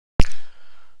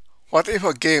What if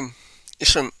a game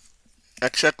isn't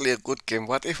exactly a good game?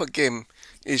 What if a game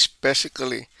is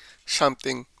basically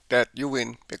something that you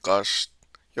win because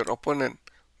your opponent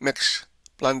makes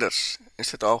blunders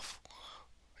instead of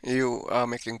you are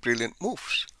making brilliant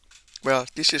moves? Well,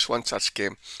 this is one such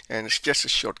game, and it's just a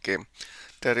short game.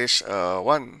 There is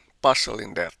one puzzle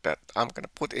in there that I'm gonna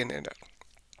put in there.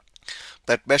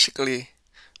 But basically,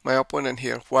 my opponent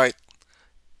here, white,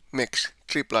 makes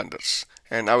three blunders,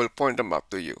 and I will point them out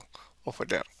to you over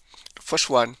there. The first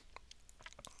one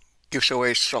gives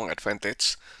away strong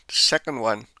advantage. The second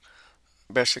one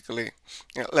basically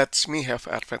lets me have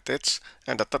advantage,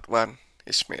 and the third one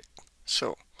is mate.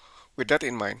 So with that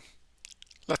in mind,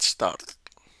 let's start.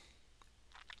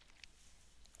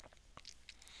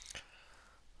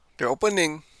 The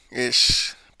opening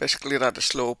is basically rather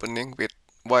slow opening with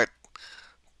white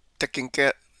taking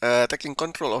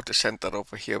control of the center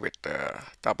over here with the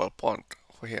double pawn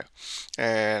over here,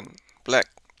 and black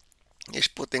is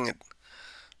putting it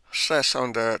stress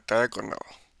on the diagonal.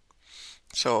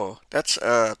 So that's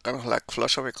a kind of like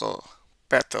philosophical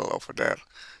battle over there.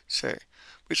 Say,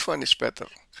 which one is better?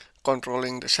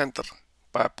 Controlling the center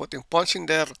by putting pawns in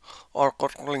there, or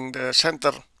controlling the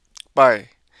center by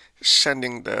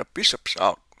sending the bishops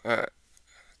out,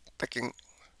 taking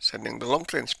sending the long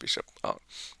range bishop out.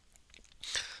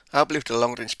 I believe the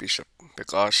long range bishop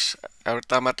because every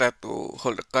time I try to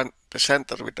hold the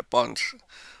center with the pawns,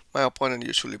 my opponent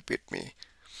usually beat me.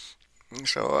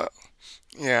 So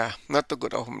yeah, not too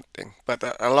good of a thing, but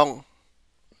a long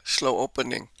slow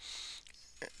opening,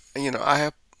 I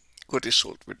have good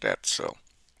result with that. So,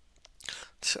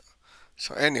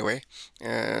 so anyway,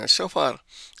 so far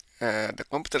the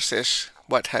computer says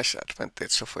white has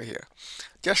advantage over here,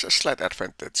 just a slight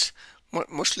advantage,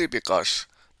 mostly because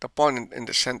the pawn in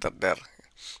the center there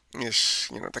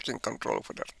is taking control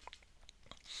over there.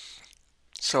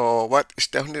 So white is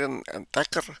definitely an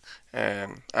attacker,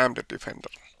 and I'm the defender.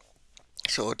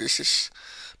 So this is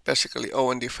basically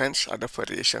Owen defense, other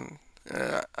variation.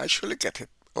 I usually get hit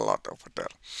a lot over there,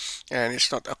 and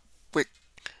it's not a quick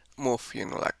move,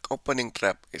 like opening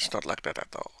trap. It's not like that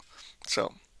at all.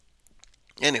 So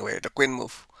anyway, the queen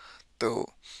move to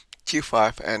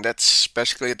g5, and that's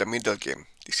basically the middle game.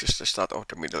 This is the start of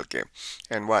the middle game,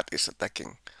 and white is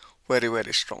attacking very,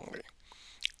 very strongly.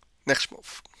 Next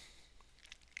move.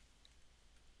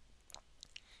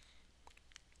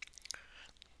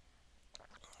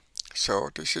 So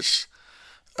this is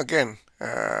again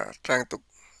trying to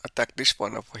attack this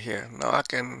pawn over here. Now I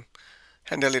can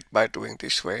handle it by doing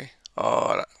this way,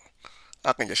 or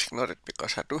I can just ignore it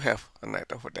because I do have a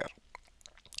knight over there.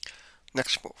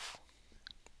 Next move.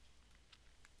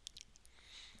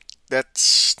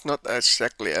 That's not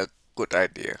exactly a good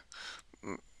idea,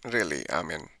 really. I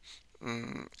mean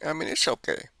it's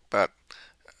okay, but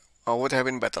I would have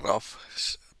been better off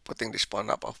putting this pawn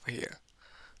up over here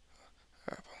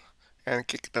and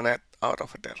kick the knight out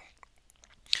over there.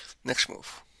 Next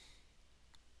move.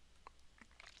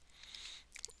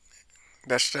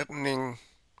 That's threatening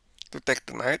to take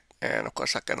the knight, and of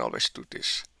course I can always do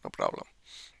this, no problem.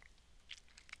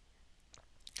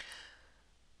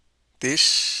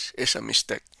 This is a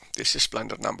mistake. This is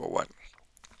blunder number one.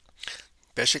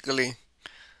 Basically,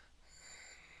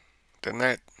 the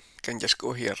knight can just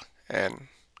go here and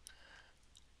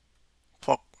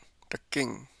poke the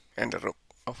king and the rook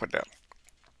over there.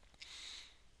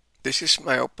 This is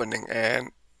my opening,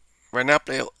 and when I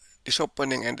play this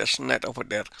opening and there's knight over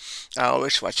there, I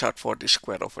always watch out for this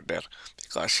square over there,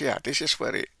 because yeah, this is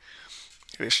very,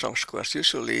 very strong squares.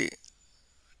 Usually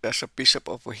there's a bishop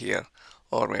over here,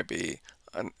 or maybe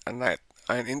a knight,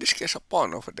 and in this case a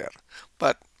pawn over there,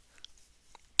 but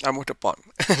I moved the pawn.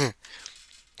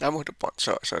 I moved the pawn,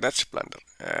 so that's blunder.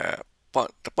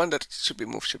 The pawn that should be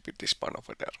moved should be this pawn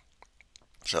over there.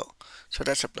 So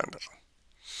that's a blunder.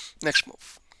 Next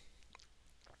move,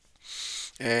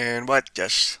 and white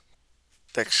just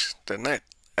takes the knight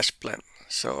as planned.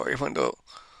 So even though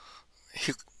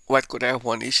white could have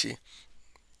won easy,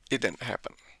 it didn't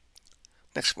happen.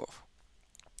 Next move,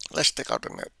 let's take out the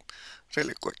knight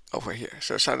really quick over here.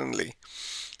 So suddenly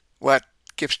white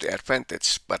keeps the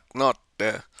advantage, but not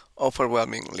the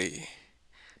overwhelmingly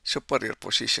superior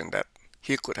position that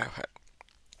he could have had.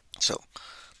 So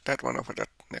that one over that.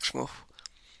 Next move,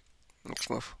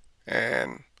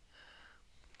 and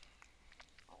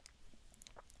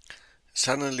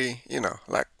suddenly,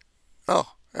 like,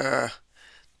 oh,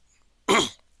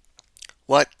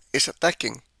 white is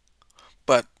attacking,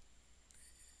 but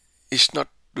it's not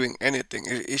doing anything.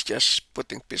 It's just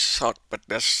putting pieces out, but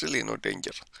there's really no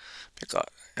danger, because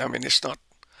it's not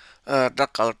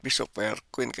dark colored bishop where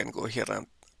queen can go here and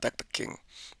attack the king.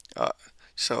 Uh,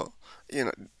 so you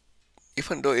know,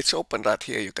 even though it's open right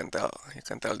here, you can tell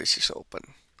this is open.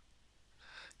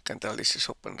 You can tell this is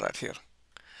open right here.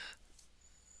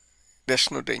 There's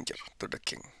no danger to the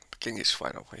king. The king is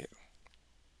fine over here.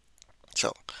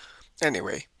 So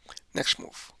anyway, next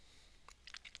move.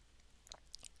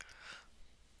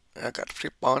 I got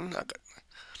free pawn.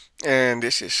 And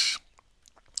this is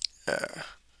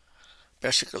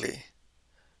basically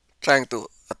trying to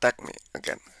attack me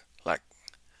again. Like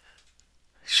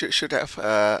should have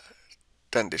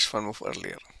done this one move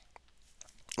earlier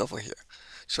over here.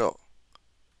 So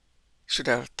should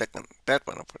have taken that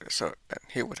one over here. So then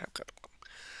he would have got it.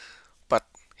 But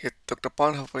he took the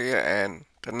pawn over here and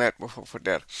the knight move over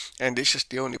there. And this is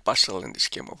the only puzzle in this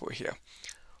game over here.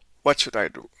 What should I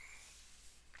do?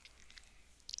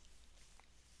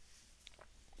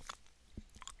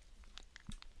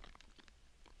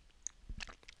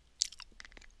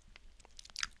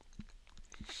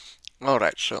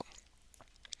 Alright, so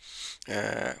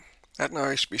that now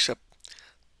is bishop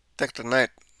take the knight.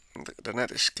 The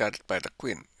knight is guarded by the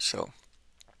queen, so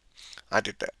I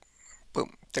did that.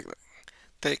 Boom,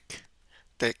 take,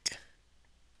 take,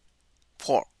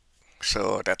 4.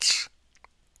 So that's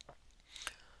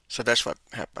what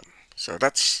happened. So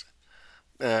that's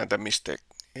the mistake.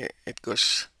 It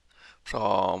goes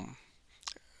from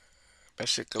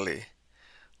basically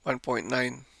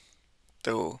 1.9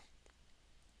 to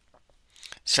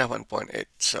 7.8.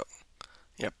 So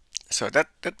yep. So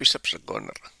that bishop's a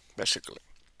goner basically,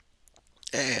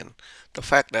 and the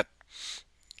fact that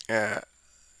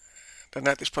the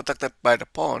knight is protected by the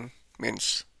pawn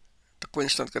means the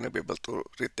queen's not going to be able to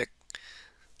retake,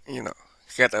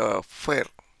 get a fair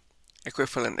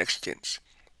equivalent exchange.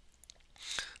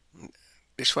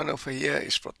 This one over here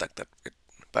is protected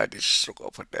by this rook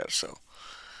over there, so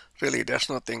really there's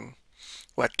nothing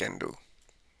white can do.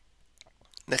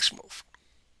 Next move.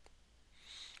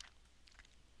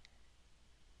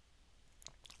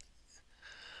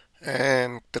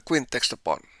 And the queen takes the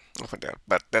pawn over there,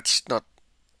 but that's not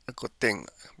a good thing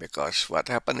because what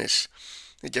happened is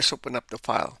it just opened up the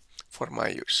file for my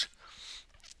use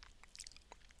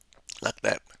like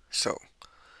that. So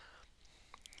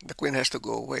the queen has to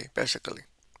go away basically,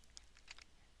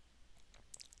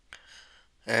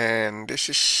 and this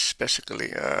is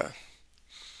basically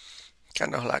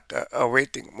kind of like a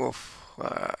waiting move.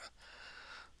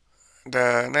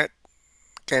 The knight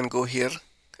can go here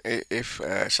if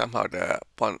somehow the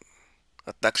pawn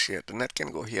attacks here. The knight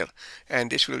can go here,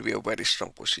 and this will be a very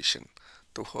strong position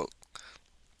to hold.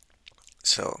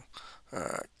 So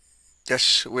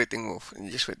just waiting move,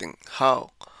 just waiting.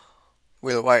 How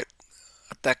will white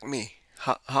attack me?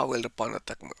 How will the pawn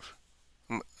attack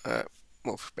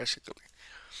move basically?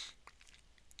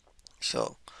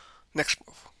 So next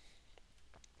move.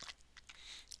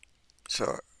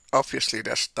 So obviously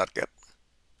that's target.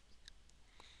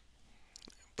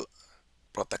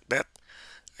 Protect that.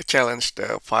 Challenge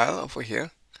the file over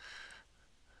here.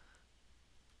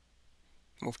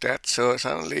 Move that. So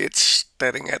suddenly it's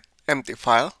staring at empty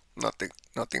file.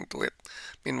 Nothing to it.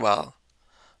 Meanwhile,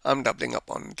 I'm doubling up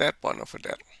on that pawn over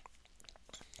there.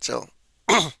 So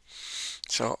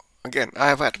so again, I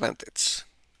have advantage.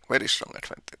 Very strong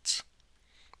advantage.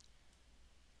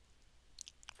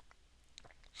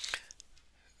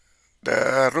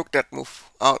 The rook that move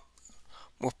out,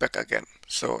 move back again.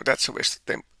 So that's a wasted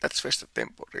tempo. That's wasted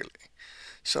tempo really.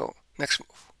 So next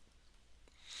move.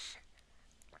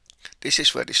 This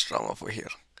is very strong over here.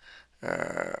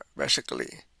 Basically,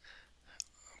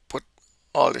 put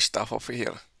all this stuff over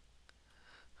here.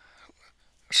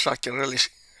 Structurally,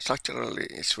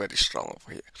 it's very strong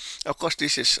over here. Of course,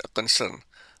 this is a concern,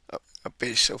 a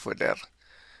base over there.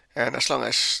 And as long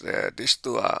as these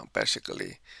two are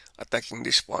basically attacking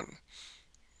this pawn,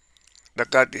 the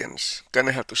guardians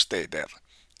gonna have to stay there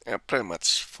pretty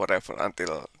much forever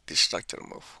until this structure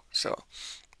move. So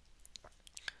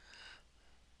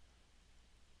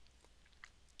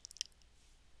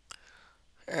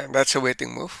and that's a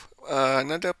waiting move.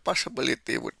 Another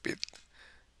possibility would be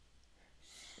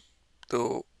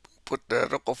to put the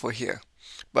rook over here,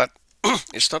 but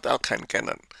it's not Alkine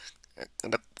cannon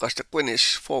because the queen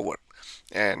is forward,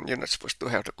 and you're not supposed to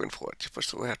have the queen forward. You're supposed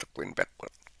to have the queen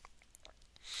backward.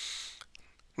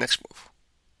 Next move.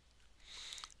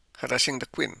 Harassing the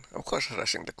queen. Of course,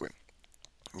 harassing the queen.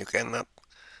 You cannot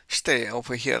stay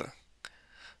over here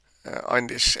on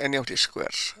any of these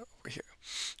squares over here.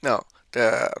 Now,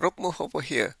 the rook move over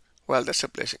here, well, that's a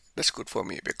blessing. That's good for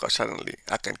me because suddenly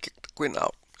I can kick the queen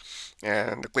out,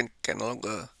 and the queen can no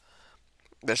longer,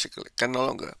 basically, can no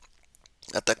longer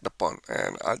attack the pawn,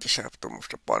 and I'll just have to move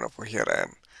the pawn over here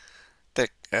and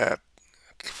take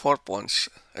 4 pawns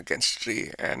against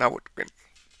 3 and I would win.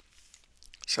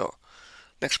 So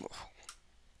next move.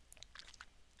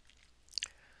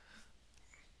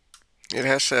 It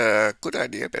has a good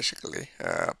idea basically.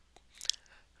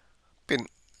 Pin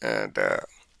the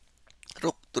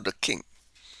rook to the king,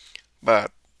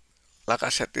 but like I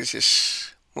said, this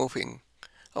is moving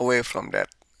away from that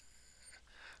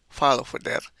file over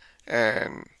there,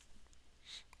 and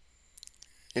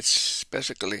it's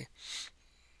basically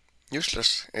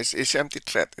useless. It's empty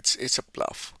threat. It's a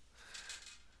bluff.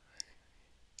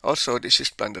 Also, this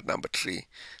is blunder number 3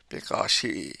 because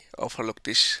he overlooked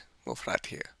this move right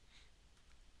here.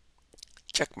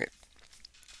 Checkmate.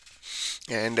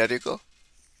 And there you go.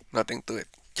 Nothing to it.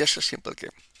 Just a simple game.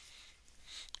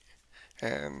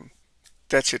 And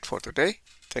that's it for today.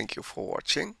 Thank you for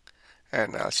watching,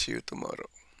 and I'll see you tomorrow.